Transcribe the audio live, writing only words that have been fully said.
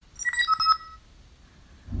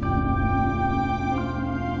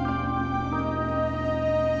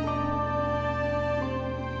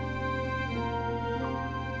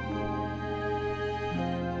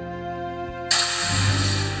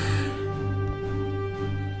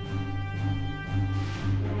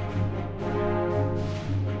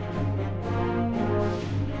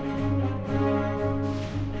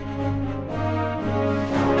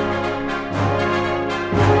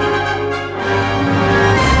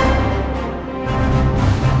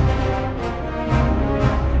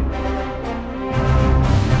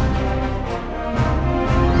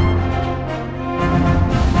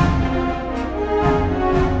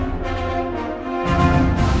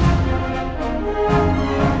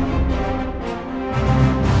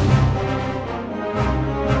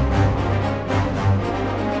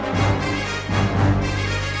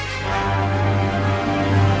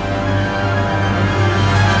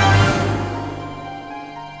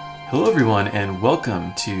Hello everyone and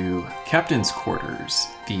welcome to Captain's Quarters,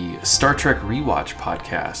 the Star Trek Rewatch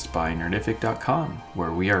podcast by Nerdific.com,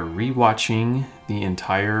 where we are rewatching the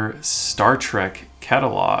entire Star Trek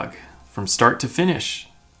catalog from start to finish,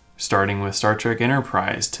 starting with Star Trek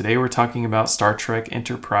Enterprise. Today we're talking about Star Trek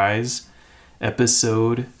Enterprise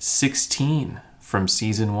episode 16 from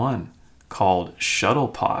season 1 called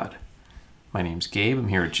Shuttlepod. My name's Gabe. I'm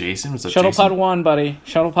here with Jason. What's up, Shuttlepod Jason? 1, buddy.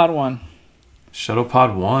 Shuttlepod 1.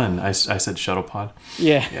 Shuttlepod 1. I said Shuttlepod.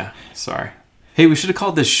 Yeah. Yeah, sorry. Hey, we should have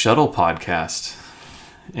called this Shuttle Podcast.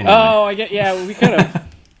 Anyway. Oh, we could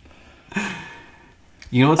have.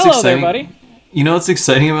 You know what's Hello exciting? there, buddy. You know what's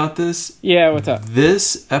exciting about this? Yeah, what's up?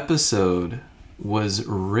 This episode was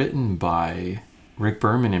written by Rick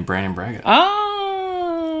Berman and Brandon Braga.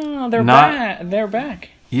 Oh, they're back.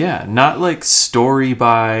 Yeah, not like story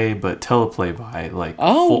by, but teleplay by. Like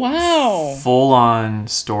wow. Full-on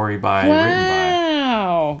story by, written by.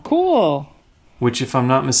 Wow, cool. Which, if I'm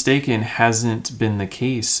not mistaken, hasn't been the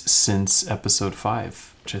case since episode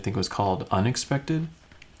 5, which I think was called Unexpected,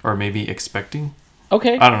 or maybe Expecting.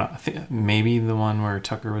 Okay. I don't know. I think maybe the one where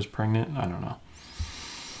Tucker was pregnant. I don't know.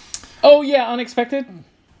 Oh, yeah, Unexpected?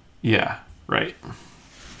 Yeah, right.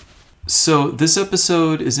 So this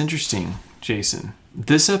episode is interesting, Jason.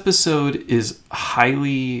 This episode is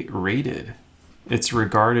highly rated. It's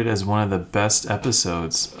regarded as one of the best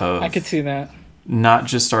episodes of... I could see that. Not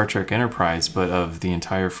just Star Trek Enterprise, but of the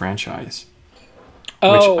entire franchise.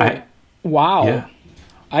 Oh, which wow. Yeah.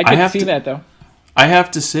 I could see that, though. I have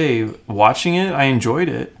to say, watching it, I enjoyed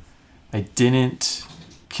it. I didn't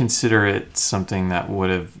consider it something that would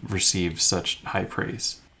have received such high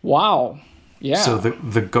praise. Wow. Yeah. So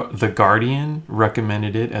the Guardian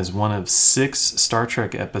recommended it as one of 6 Star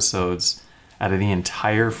Trek episodes out of the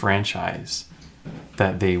entire franchise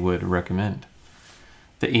that they would recommend.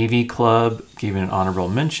 The AV Club gave it an honorable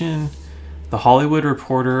mention. The Hollywood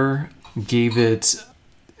Reporter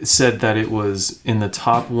said that it was in the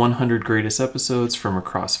top 100 greatest episodes from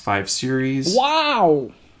across 5 series.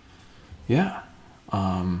 Wow. Yeah.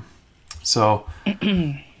 So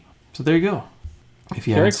there you go. If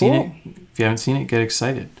you haven't seen it, get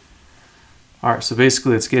excited. All right, so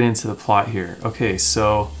basically, let's get into the plot here. Okay,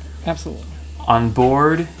 so Absolutely. On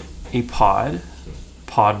board a pod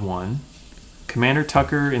 1, Commander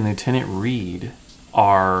Tucker and Lieutenant Reed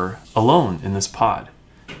are alone in this pod.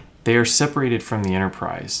 They are separated from the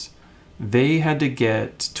Enterprise. They had to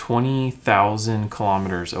get 20,000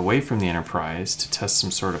 kilometers away from the Enterprise to test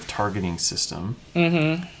some sort of targeting system.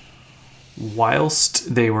 Mm-hmm.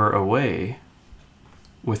 Whilst they were away,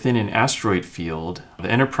 within an asteroid field, the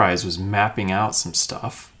Enterprise was mapping out some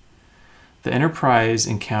stuff. The Enterprise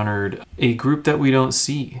encountered a group that we don't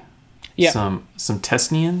see. Yeah. Some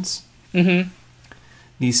Tesnians. Mm-hmm.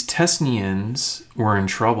 These Tesnians were in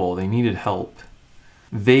trouble. They needed help.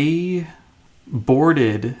 They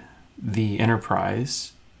boarded the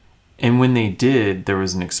Enterprise, and when they did, there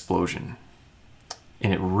was an explosion.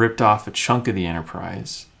 And it ripped off a chunk of the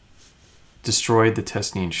Enterprise, destroyed the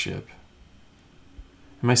Tesnian ship.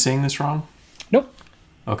 Am I saying this wrong? Nope.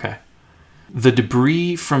 Okay. The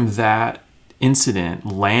debris from that incident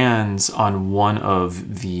lands on one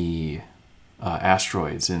of the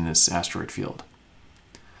asteroids in this asteroid field.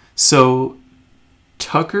 So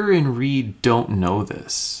Tucker and Reed don't know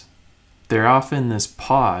this. They're off in this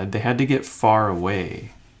pod. They had to get far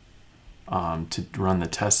away to run the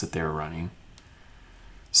tests that they were running.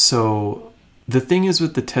 So the thing is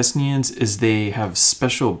with the Tesnians is they have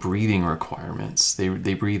special breathing requirements.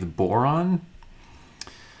 They breathe boron.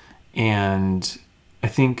 And I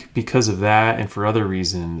think because of that and for other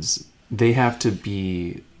reasons, they have to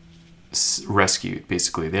be rescued,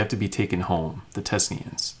 basically. They have to be taken home, the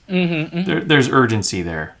Tesnians. Mm-hmm, mm-hmm. There's urgency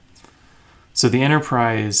there. So the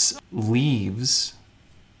Enterprise leaves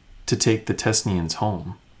to take the Tesnians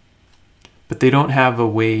home. But they don't have a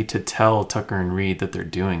way to tell Tucker and Reed that they're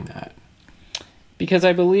doing that. Because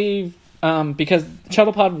I believe, because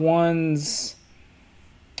Shuttlepod 1's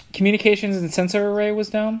communications and sensor array was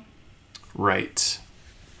down? Right.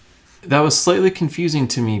 That was slightly confusing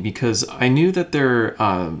to me because I knew that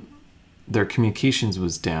their communications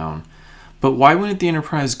was down. But why wouldn't the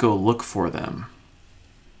Enterprise go look for them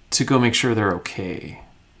to go make sure they're okay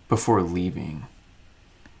before leaving?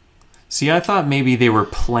 See, I thought maybe they were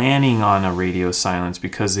planning on a radio silence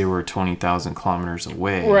because they were 20,000 kilometers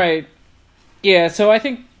away. Right. Yeah, so I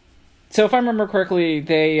think... So if I remember correctly,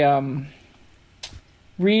 they...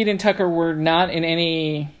 Reed and Tucker were not in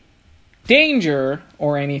any danger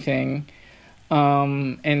or anything.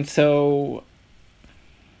 And so...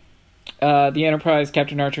 the Enterprise,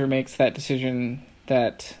 Captain Archer makes that decision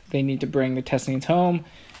that they need to bring the Tesnians home.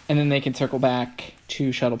 and then they can circle back to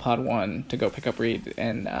Shuttlepod 1 to go pick up Reed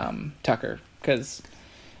and Tucker. Because,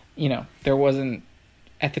 there wasn't...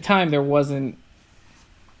 At the time, there wasn't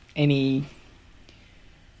any...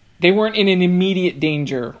 They weren't in an immediate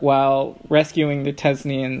danger, while rescuing the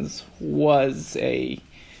Tesnians was a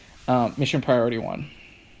mission priority 1.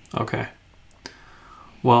 Okay.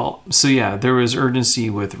 Well, so yeah, there was urgency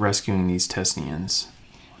with rescuing these Tesnians.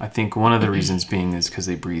 I think one of the reasons being is because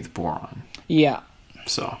they breathe boron. Yeah.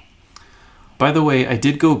 So, by the way, I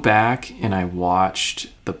did go back and I watched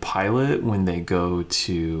the pilot when they go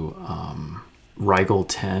to Rigel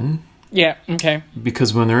 10. Yeah, okay.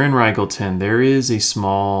 Because when they're in Rigel 10, there is a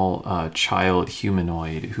small child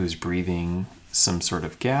humanoid who's breathing some sort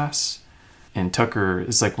of gas. And Tucker,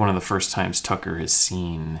 it's like one of the first times Tucker has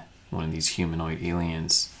seen one of these humanoid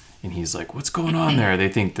aliens. And he's like, what's going on there? They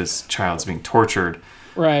think this child's being tortured.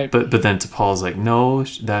 Right. But then T'Pol's like, no,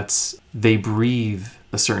 they breathe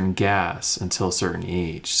a certain gas until a certain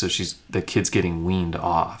age. So the kid's getting weaned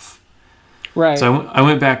off. Right. So I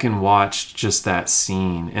went back and watched just that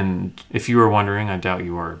scene. And if you were wondering, I doubt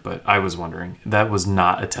you were, but I was wondering. That was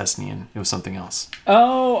not a Tesnian. It was something else.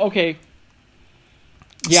 Oh, okay.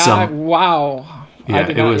 Yeah, wow. Yeah, I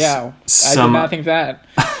did not think that.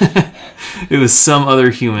 It was some other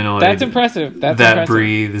humanoid. That's impressive. That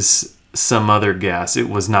breathes some other gas. It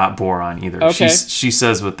was not boron either. Okay. She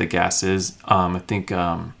says what the gas is. I think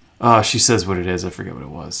she says what it is. I forget what it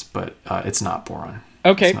was, but it's not boron.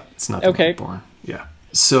 Okay. It's nothing like boron. Yeah.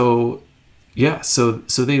 So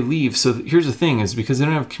they leave. So here's the thing: is because they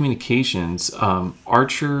don't have communications.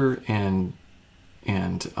 Archer and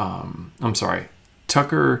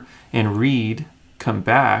Tucker and Reed come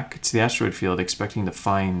back to the asteroid field expecting to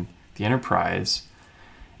find the Enterprise,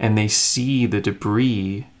 and they see the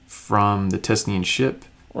debris from the Tesnian ship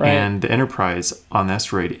and the Enterprise on the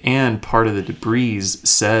asteroid, and part of the debris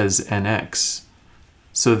says NX.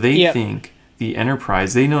 So they think the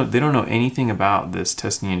Enterprise, they don't know anything about this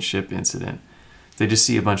Tesnian ship incident. They just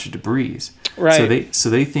see a bunch of debris. Right. So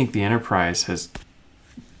they think the Enterprise has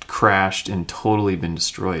crashed and totally been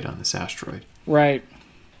destroyed on this asteroid. Right.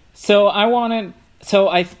 So I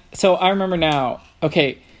remember now.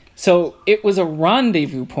 Okay. So it was a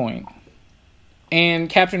rendezvous point, and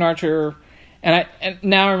Captain Archer, and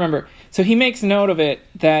now I remember. So he makes note of it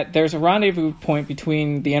that there's a rendezvous point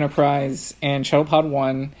between the Enterprise and Shuttlepod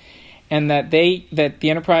 1, and that the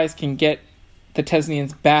Enterprise can get the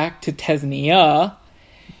Tesnians back to Tesnia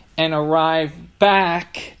and arrive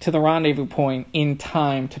back to the rendezvous point in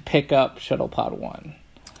time to pick up Shuttlepod 1.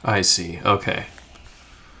 I see. Okay.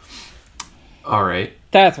 All right.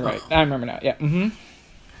 That's right. I remember now. Yeah. Mm-hmm.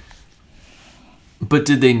 But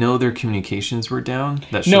did they know their communications were down?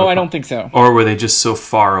 No, I don't think so. Or were they just so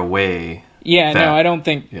far away? Yeah, no, I don't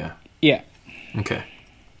think... Yeah. Yeah. Okay.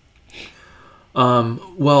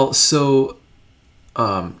 Well, so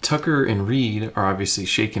Tucker and Reed are obviously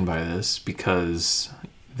shaken by this because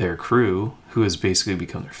their crew, who has basically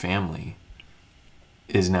become their family,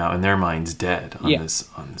 is now in their minds dead on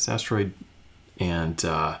this asteroid, and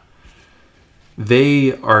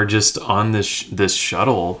they are just on this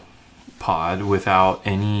shuttle pod without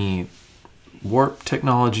any warp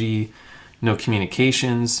technology, no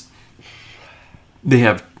communications. They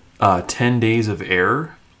have 10 days of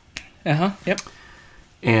air. Yep.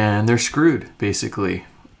 And they're screwed, basically.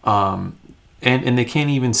 And they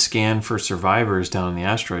can't even scan for survivors down on the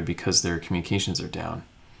asteroid because their communications are down.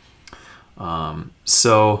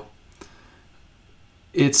 So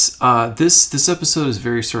it's this episode is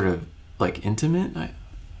very sort of like intimate. I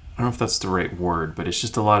don't know if that's the right word, but it's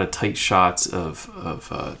just a lot of tight shots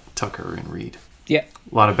of Tucker and Reed. Yeah.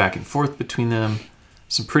 A lot of back and forth between them.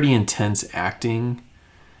 Some pretty intense acting.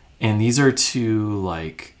 And these are two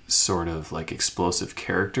like sort of like explosive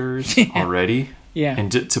characters already. Yeah.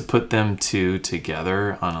 And to put them two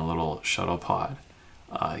together on a little shuttle pod,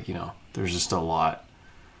 there's just a lot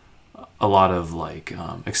of like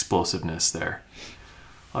explosiveness there.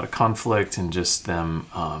 A lot of conflict and just them,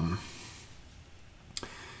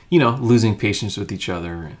 losing patience with each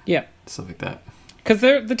other. And stuff like that. Because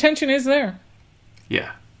the tension is there.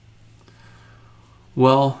 Yeah.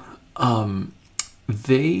 Well,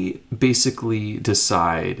 they basically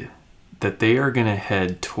decide that they are going to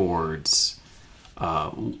head towards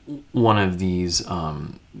one of these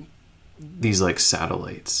like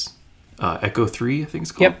satellites. Echo 3, I think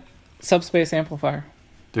it's called. Yep. Subspace amplifier.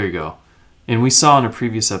 There you go. And we saw in a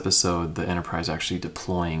previous episode the Enterprise actually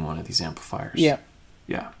deploying one of these amplifiers. Yep.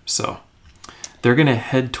 Yeah. So they're going to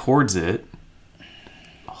head towards it,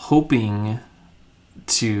 hoping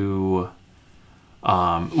to...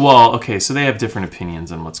 so they have different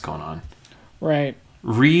opinions on what's going on. Right.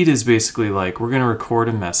 Reed is basically like, we're going to record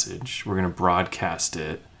a message, we're going to broadcast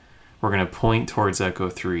it, we're going to point towards Echo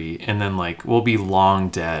 3, and then, like, we'll be long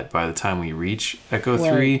dead by the time we reach Echo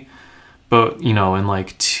 3. But, you know, in,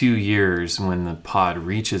 like, 2 years, when the pod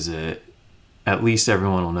reaches it, at least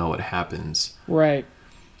everyone will know what happens. Right.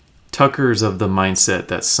 Tucker's of the mindset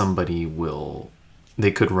that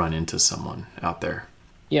they could run into someone out there.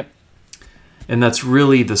 Yep. And that's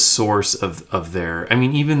really the source of their... I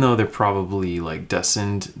mean, even though they're probably, like,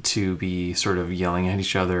 destined to be sort of yelling at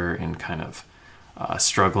each other and kind of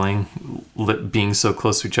struggling, being so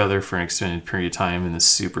close to each other for an extended period of time in this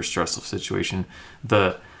super stressful situation,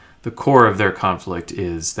 the core of their conflict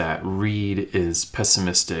is that Reed is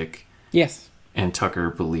pessimistic. Yes. And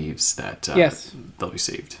Tucker believes that they'll be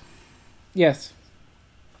saved. Yes.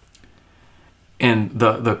 And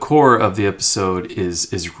the core of the episode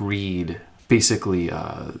is Reed basically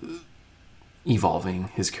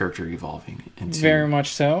his character evolving into... Very much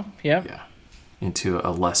so, yep. Yeah, into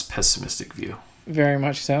a less pessimistic view. Very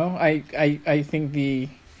much so. I think the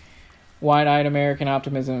wide-eyed American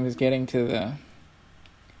optimism is getting to the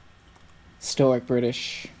stoic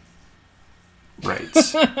British. Right.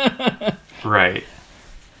 Right.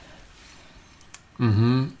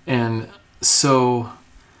 Mm-hmm. And so,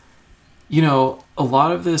 you know, a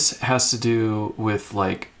lot of this has to do with,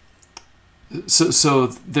 like, so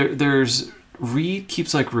there's Reed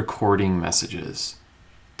keeps, like, recording messages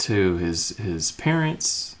to his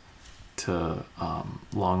parents, to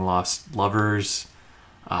long lost lovers,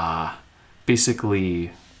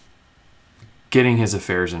 basically getting his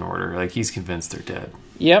affairs in order. Like, he's convinced they're dead.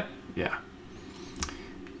 Yep. Yeah.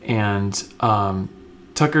 And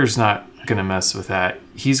Tucker's not gonna mess with that.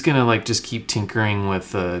 He's gonna, like, just keep tinkering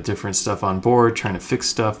with different stuff on board, trying to fix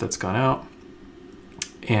stuff that's gone out.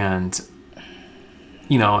 And,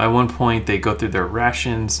 you know, at one point they go through their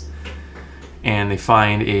rations and they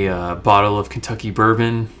find a bottle of Kentucky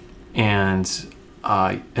bourbon, and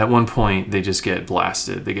at one point they just get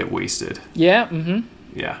blasted. They get wasted. Yeah. Mm-hmm.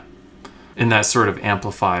 Yeah. And that sort of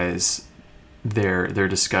amplifies their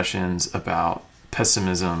discussions about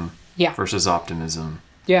pessimism versus optimism.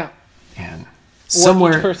 Yeah. And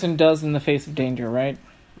what each person does in the face of danger, right?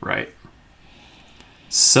 Right.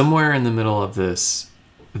 Somewhere in the middle of this,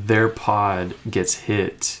 their pod gets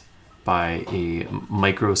hit by a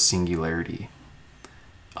micro singularity.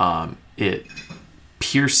 It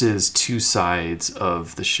pierces two sides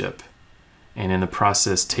of the ship, and in the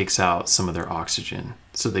process takes out some of their oxygen.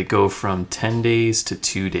 So they go from 10 days to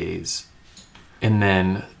 2 days. And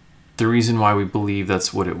then the reason why we believe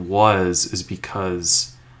that's what it was is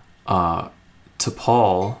because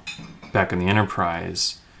T'Pol, back on the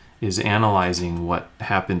Enterprise, is analyzing what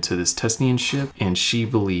happened to this Tesnian ship, and she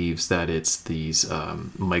believes that it's these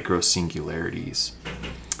micro singularities.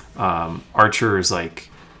 Archer is, like,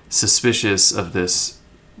 suspicious of this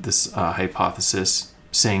hypothesis,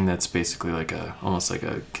 saying that's basically like almost like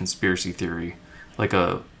a conspiracy theory, like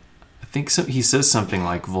I think he says something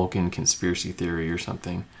like Vulcan conspiracy theory or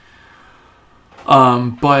something.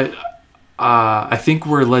 But I think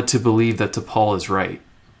we're led to believe that T'Pol is right,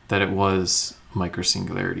 that it was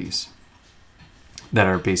microsingularities that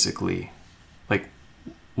are basically, like,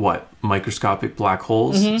 what, microscopic black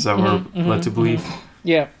holes? Mm-hmm, is that what we're led to believe? Mm-hmm.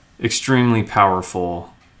 Yeah. Extremely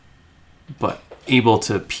powerful, but able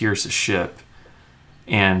to pierce a ship.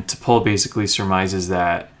 And T'Pol basically surmises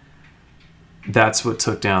that that's what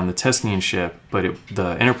took down the Tesnian ship, but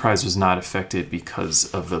the Enterprise was not affected because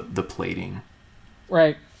of the plating.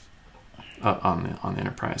 Right. On the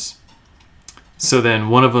Enterprise. So then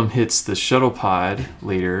one of them hits the Shuttlepod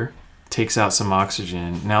later, takes out some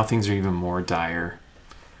oxygen. Now things are even more dire.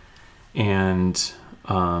 And,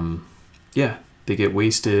 they get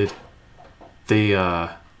wasted. They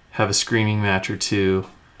have a screaming match or two.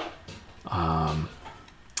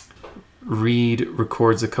 Reed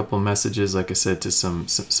records a couple messages, like I said, to some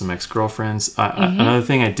ex-girlfriends. Another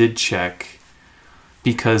thing I did check,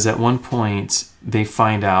 because at one point they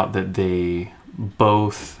find out that they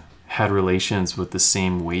both had relations with the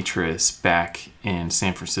same waitress back in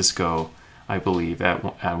San Francisco, I believe, at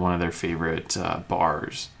one of their favorite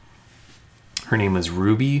bars. Her name was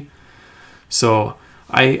Ruby. So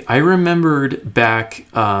I remembered back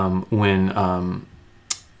when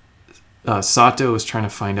Sato was trying to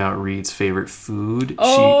find out Reed's favorite food.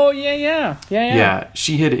 Oh, yeah.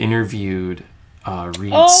 She had interviewed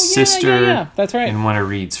Reed's sister. Yeah. That's right. And one of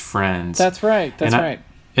Reed's friends. That's right.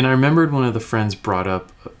 And I remembered one of the friends brought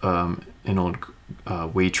up an old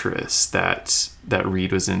waitress that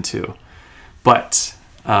Reed was into. But,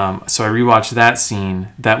 so I rewatched that scene.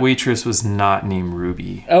 That waitress was not named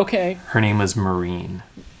Ruby. Okay. Her name was Maureen.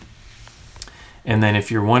 And then if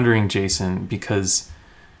you're wondering, Jason, because,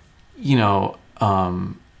 Reed,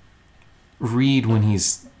 when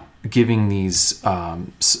he's giving these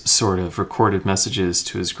sort of recorded messages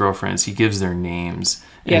to his girlfriends, he gives their names,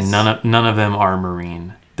 and none of them are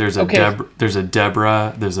Marine. There's a there's a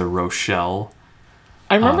Deborah, there's a Rochelle.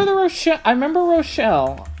 I remember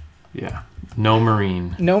Rochelle. Yeah. No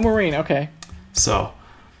Marine. Okay. So,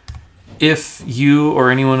 if you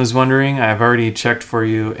or anyone was wondering, I've already checked for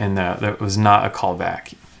you, and that was not a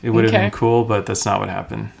callback. It would have been cool, but that's not what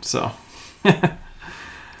happened. So,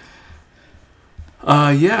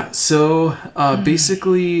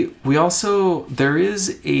 basically, there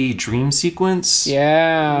is a dream sequence.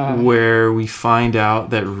 Yeah. Where we find out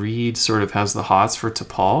that Reed sort of has the hots for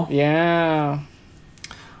T'Pol. Yeah.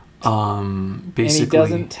 Basically, and he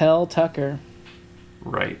doesn't tell Tucker.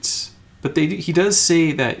 Right. But he does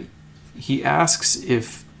say that he asks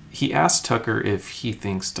Tucker if he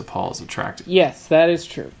thinks T'Pol is attractive. Yes, that is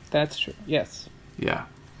true. That's true. Yes. Yeah.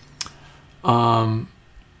 And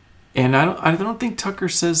I don't think Tucker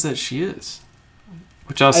says that she is,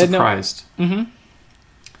 which I was surprised. Mm-hmm.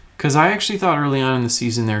 Because I actually thought early on in the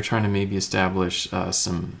season they were trying to maybe establish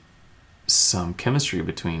some chemistry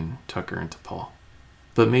between Tucker and T'Pol.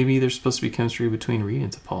 But maybe there's supposed to be chemistry between Reed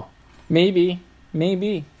and T'Pol. Maybe.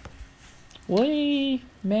 We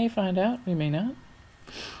may find out. We may not.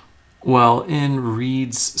 Well, in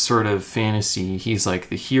Reed's sort of fantasy, he's like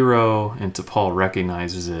the hero, and T'Pol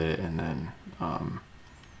recognizes it, and then,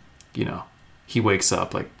 he wakes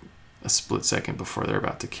up like a split second before they're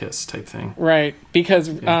about to kiss type thing. Right, because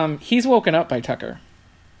he's woken up by Tucker.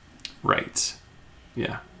 Right.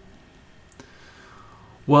 Yeah.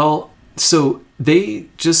 Well, so they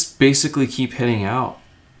just basically keep heading out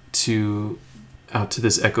to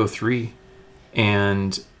this Echo 3,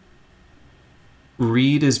 and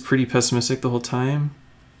Reed is pretty pessimistic the whole time.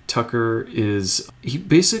 Tucker he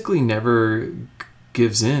basically never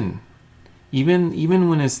gives in. Even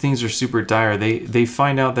when his things are super dire, they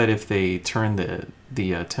find out that if they turn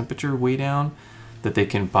the temperature way down, that they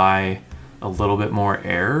can buy a little bit more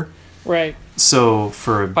air. Right. So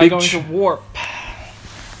for by going to warp.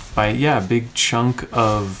 Big chunk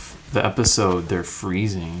of the episode, they're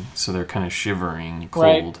freezing, so they're kind of shivering, cold.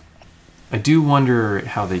 Right. I do wonder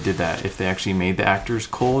how they did that, if they actually made the actors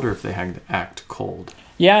cold or if they had to act cold.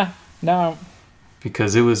 Yeah, no.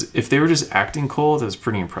 Because if they were just acting cold, it was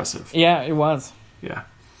pretty impressive. Yeah, it was. Yeah.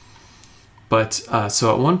 But,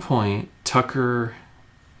 so at one point, Tucker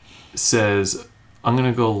says, I'm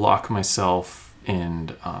going to go lock myself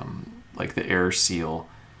in, the air seal.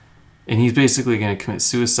 And he's basically going to commit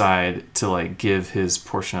suicide to, give his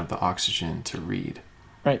portion of the oxygen to Reed.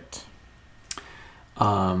 Right.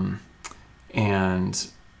 And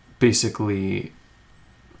basically,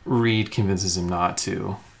 Reed convinces him not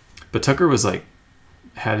to. But Tucker was,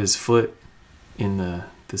 had his foot in the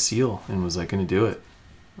seal and was, going to do it.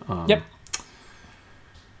 Yep.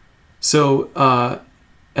 So,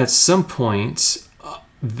 at some point,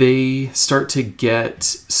 they start to get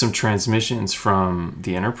some transmissions from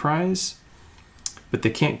the Enterprise, but they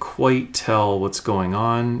can't quite tell what's going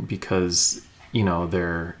on because,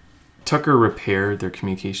 Tucker repaired their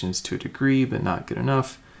communications to a degree, but not good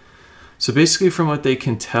enough. So basically, from what they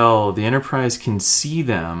can tell, the Enterprise can see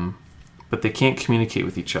them, but they can't communicate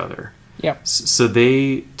with each other. Yep. So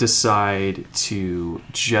they decide to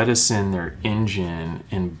jettison their engine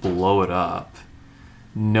and blow it up,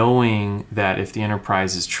 knowing that if the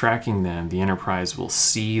Enterprise is tracking them, the Enterprise will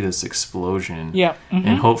see this explosion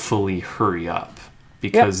and hopefully hurry up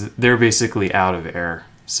because they're basically out of air.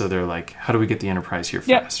 So they're like, how do we get the Enterprise here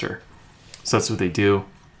faster? So that's what they do.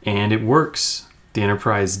 And it works. The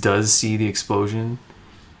Enterprise does see the explosion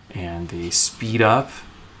and they speed up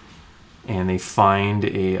and they find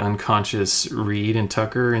a unconscious Reed and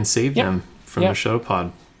Tucker and save them from the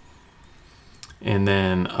Shuttlepod. And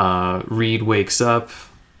then Reed wakes up,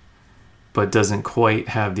 but doesn't quite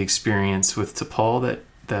have the experience with T'Pol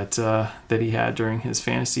that he had during his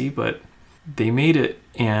fantasy. But they made it,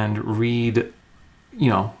 and Reed,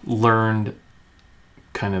 learned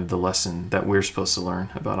kind of the lesson that we're supposed to learn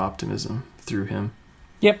about optimism through him.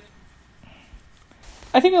 Yep.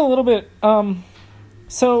 I think a little bit.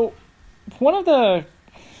 So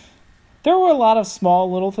there were a lot of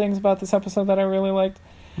small little things about this episode that I really liked.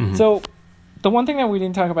 Mm-hmm. So the one thing that we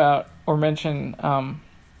didn't talk about or mention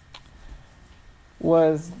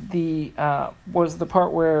was the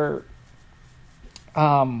part where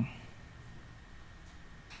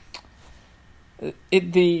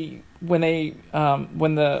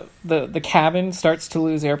when the cabin starts to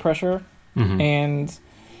lose air pressure, and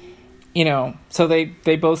so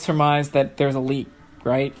they both surmise that there's a leak,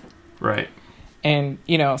 right? Right. And,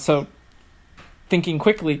 so thinking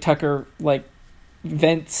quickly, Tucker, like,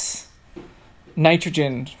 vents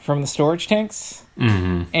nitrogen from the storage tanks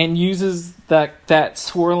and uses that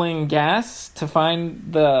swirling gas to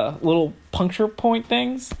find the little puncture point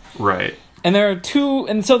things. Right. And there are two,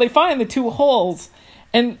 and so they find the two holes.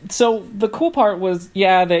 And so the cool part was,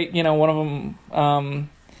 they, one of them,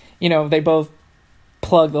 they both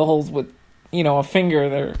plug the holes with, a finger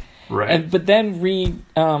there. Right. But then Reed,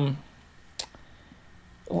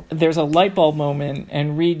 there's a light bulb moment,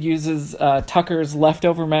 and Reed uses Tucker's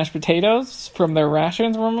leftover mashed potatoes from their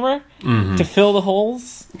rations, remember? To fill the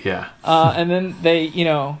holes. Yeah. And then they,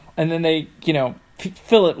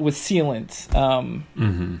 fill it with sealant,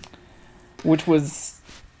 which was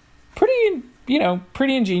pretty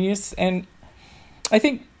ingenious. And I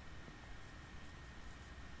think,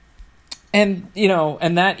 and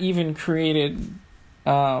that even created,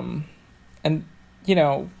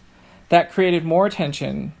 that created more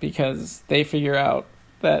tension because they figure out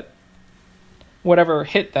that whatever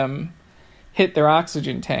hit their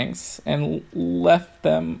oxygen tanks and left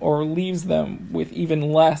them or leaves them with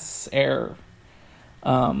even less air.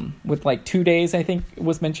 With like 2 days, I think it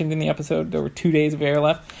was mentioned in the episode, there were 2 days of air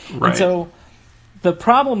left. Right. And so the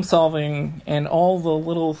problem solving and all the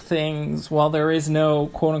little things, while there is no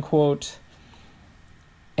quote unquote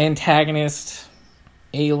antagonist,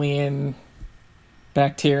 alien,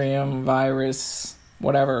 bacterium, virus,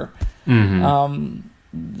 whatever,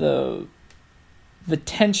 the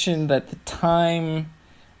tension that the time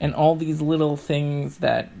and all these little things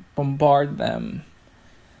that bombard them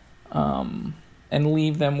and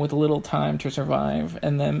leave them with little time to survive,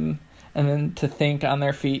 and then to think on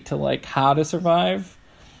their feet to like how to survive.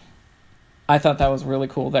 I thought that was really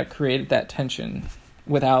cool. That created that tension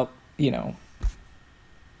without an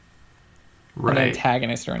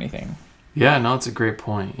antagonist or anything. Yeah, no, it's a great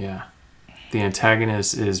point. Yeah, the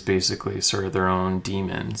antagonist is basically sort of their own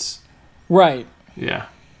demons. Right. Yeah.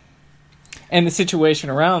 And the situation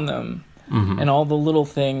around them, and all the little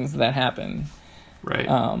things that happen. Right.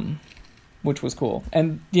 Which was cool.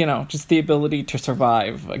 And, just the ability to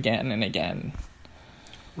survive again and again.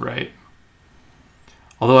 Right.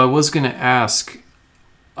 Although I was going to ask,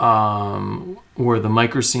 were the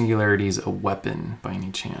microsingularities a weapon by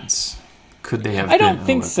any chance? Could they have been? I don't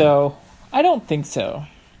think so.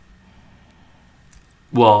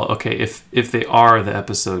 Well, okay, if they are, the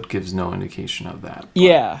episode gives no indication of that. But,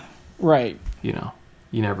 yeah, right. You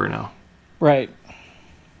never know. Right.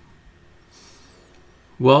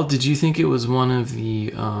 Well, did you think it was one of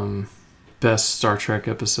the best Star Trek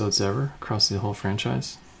episodes ever across the whole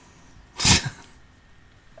franchise?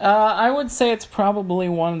 I would say it's probably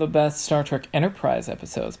one of the best Star Trek Enterprise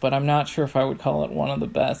episodes, but I'm not sure if I would call it one of the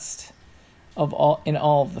best of all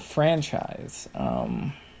of the franchise.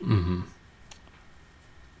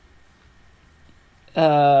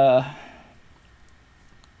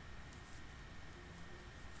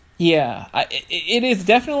 Yeah, it is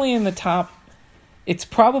definitely in the top. It's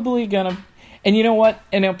probably gonna, and you know what?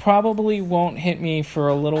 And it probably won't hit me for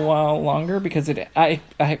a little while longer because I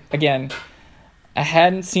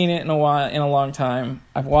hadn't seen it in a long time.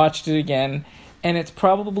 I've watched it again, and it's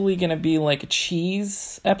probably gonna be like a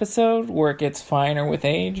cheese episode where it gets finer with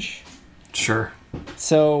age. Sure.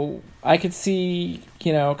 So I could see,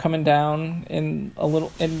 coming down in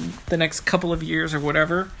the next couple of years or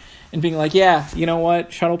whatever, and being like, yeah, you know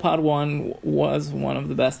what? Shuttlepod 1 was one of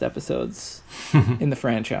the best episodes in the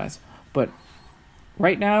franchise. But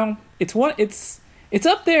right now, it's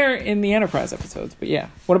up there in the Enterprise episodes. But yeah,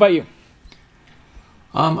 what about you?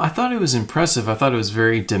 I thought it was impressive. I thought it was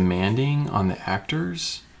very demanding on the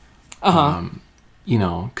actors.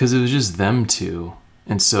 Because it was just them two.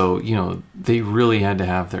 And so, they really had to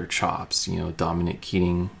have their chops. Dominic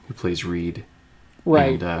Keating, who plays Reed,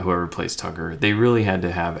 right, and whoever plays Tucker, they really had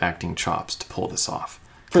to have acting chops to pull this off.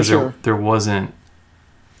 For sure. There wasn't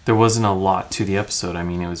a lot to the episode. I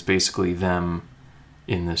mean, it was basically them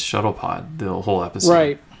in this shuttle pod, the whole episode.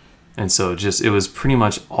 Right. And so it was pretty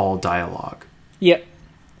much all dialogue. Yep.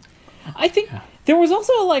 I think there was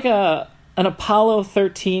also like an Apollo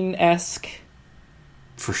 13-esque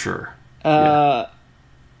for sure.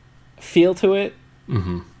 Feel to it.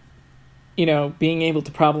 Being able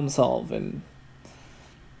to problem solve and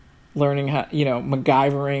learning how,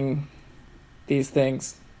 MacGyvering these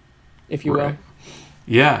things, if you will.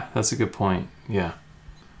 Yeah, that's a good point. Yeah.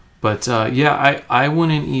 But I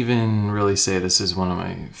wouldn't even really say this is one of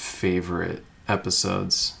my favorite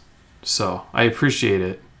episodes. So I appreciate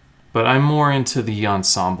it. But I'm more into the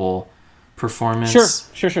ensemble performance. Sure.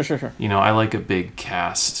 I like a big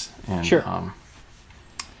cast. And, sure.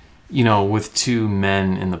 with two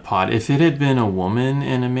men in the pod. If it had been a woman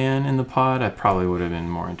and a man in the pod, I probably would have been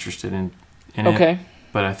more interested in Okay. it.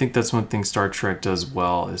 But I think that's one thing Star Trek does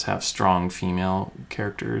well, is have strong female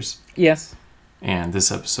characters. Yes. And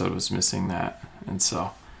this episode was missing that. And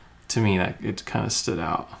so, to me, that it kind of stood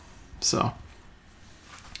out. So,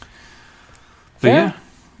 but Fair.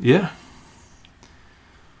 yeah.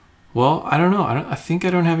 Well, I don't know. I think I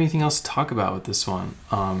don't have anything else to talk about with this one.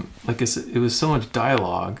 Like I said, it was so much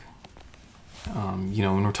dialogue.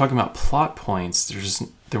 When we're talking about plot points,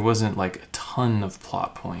 there wasn't like a ton of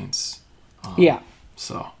plot points. Yeah.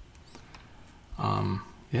 So,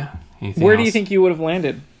 yeah. Anything Where do else? you think you would have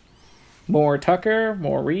landed? More Tucker?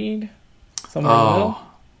 More Reed? Somewhere in the middle? Oh,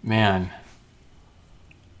 man.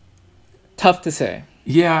 Tough to say.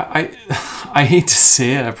 Yeah, I hate to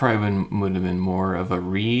say it. I probably would have been more of a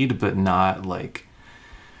Reed, but not like...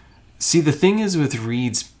 See, the thing is with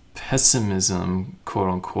Reed's pessimism, quote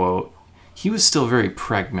unquote, he was still very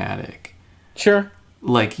pragmatic. Sure.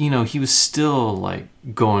 Like, he was still like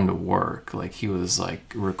going to work. Like, he was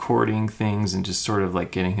like recording things and just sort of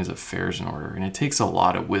like getting his affairs in order. And it takes a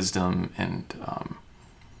lot of wisdom and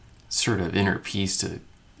sort of inner peace to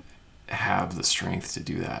have the strength to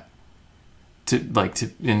do that.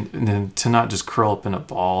 And to not just curl up in a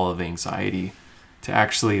ball of anxiety, to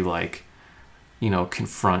actually like,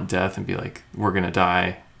 confront death and be like, we're going to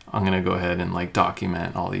die. I'm going to go ahead and like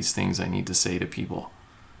document all these things I need to say to people.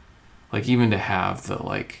 Like, even to have the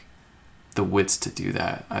wits to do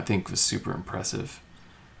that, I think was super impressive.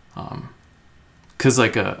 'Cause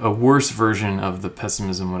like a worse version of the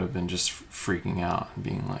pessimism would have been just freaking out and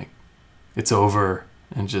being like, it's over,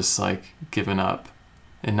 and just like giving up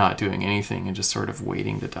and not doing anything and just sort of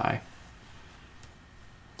waiting to die.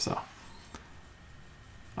 So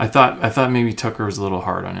I thought maybe Tucker was a little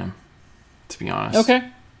hard on him, to be honest.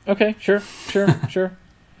 Okay. Sure.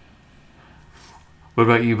 What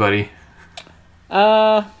about you, buddy?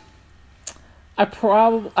 I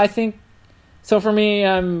think so. For me,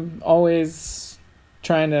 I'm always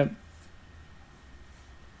trying to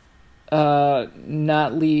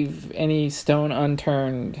not leave any stone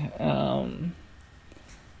unturned,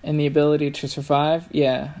 and the ability to survive.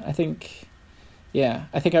 I think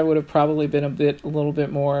I would have probably been a little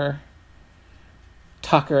bit more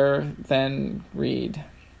Tucker than Reed.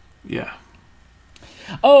 Yeah.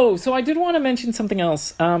 Oh, so I did want to mention something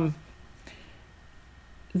else. One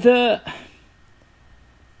of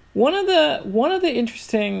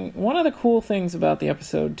the cool things about the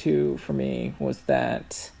episode too for me was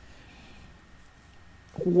that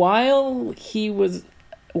while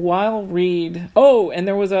Reed... Oh, and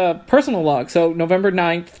there was a personal log. So November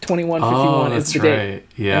 9th, 2151 is the date. Right.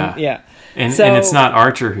 Yeah. Yeah. And it's not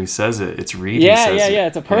Archer who says it. It's Reed who says it. Yeah.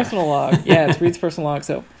 It's a personal log. Yeah, it's Reed's personal log.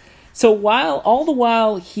 So all the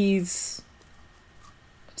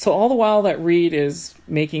while that Reed is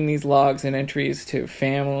making these logs and entries to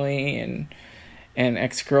family and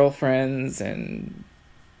ex-girlfriends and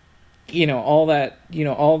all that,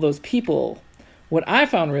 all those people, what I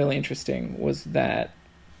found really interesting was that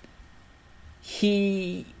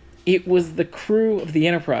it was the crew of the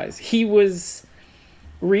Enterprise.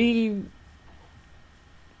 Reed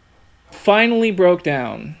finally broke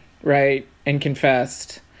down, right, and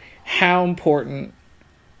confessed how important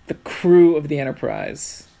the crew of the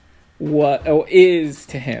Enterprise is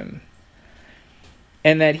to him.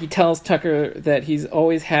 And that he tells Tucker that he's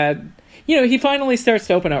always had... he finally starts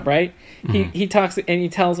to open up, right? Mm-hmm. He talks and he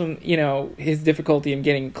tells him, his difficulty in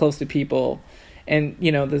getting close to people. And,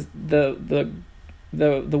 the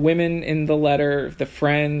women in the letter, the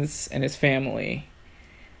friends, and his family.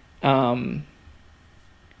 And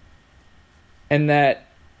that,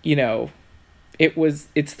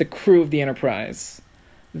 it's the crew of the Enterprise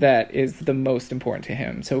that is the most important to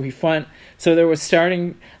him. So these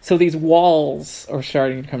walls are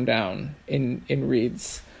starting to come down in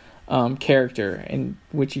Reed's character, in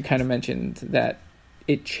which you kind of mentioned that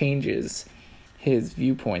it changes his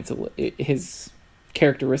viewpoints, his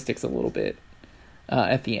characteristics a little bit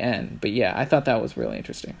at the end. But yeah, I thought that was really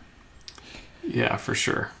interesting. Yeah, for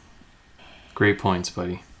sure. Great points,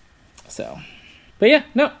 buddy. So, but yeah,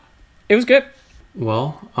 no, it was good.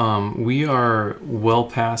 Well, we are well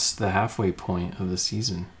past the halfway point of the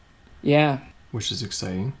season. Yeah. Which is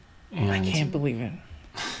exciting. And I can't believe it.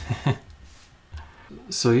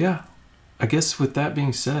 So yeah, I guess with that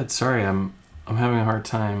being said, sorry, I'm having a hard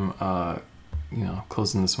time,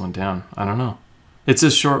 closing this one down. I don't know. This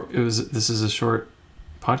is a short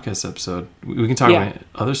podcast episode. We can talk about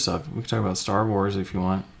other stuff. We can talk about Star Wars if you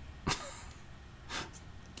want.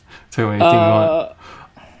 Talk about anything you want.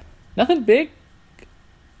 Nothing big.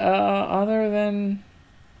 Other than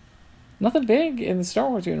Nothing big in the Star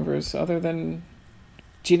Wars universe other than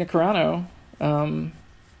Gina Carano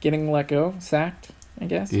getting let go, sacked, I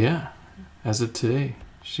guess. Yeah, as of today,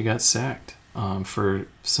 she got sacked for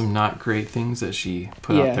some not great things that she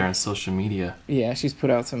put out there on social media. Yeah, she's put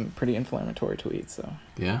out some pretty inflammatory tweets. So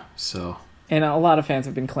yeah, so. And a lot of fans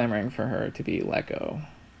have been clamoring for her to be let go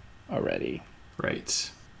already.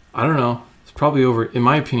 Right. I don't know. It's probably over. In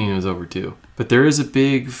my opinion, it was overdue. But there is a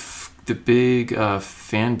big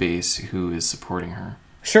fan base who is supporting her.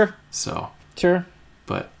 Sure. So. Sure.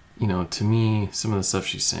 But, to me, some of the stuff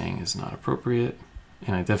she's saying is not appropriate.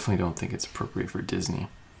 And I definitely don't think it's appropriate for Disney.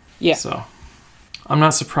 Yeah. So, I'm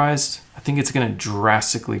not surprised. I think it's going to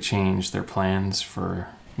drastically change their plans for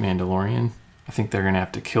Mandalorian. I think they're going to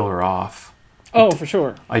have to kill her off. Oh, for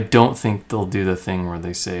sure. I don't think they'll do the thing where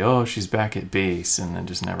they say, oh, she's back at base, and then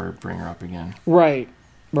just never bring her up again. Right.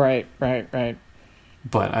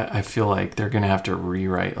 But I feel like they're going to have to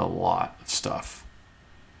rewrite a lot of stuff.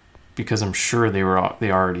 Because I'm sure they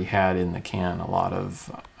already had in the can a lot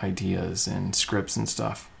of ideas and scripts and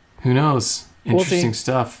stuff. Who knows? Interesting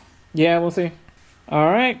stuff. Yeah, we'll see. All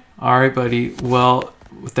right. All right, buddy. Well,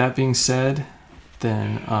 with that being said,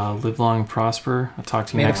 then live long and prosper. I'll talk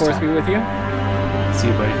to you next time. May the Force be with you. See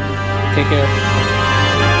you, buddy. Take care.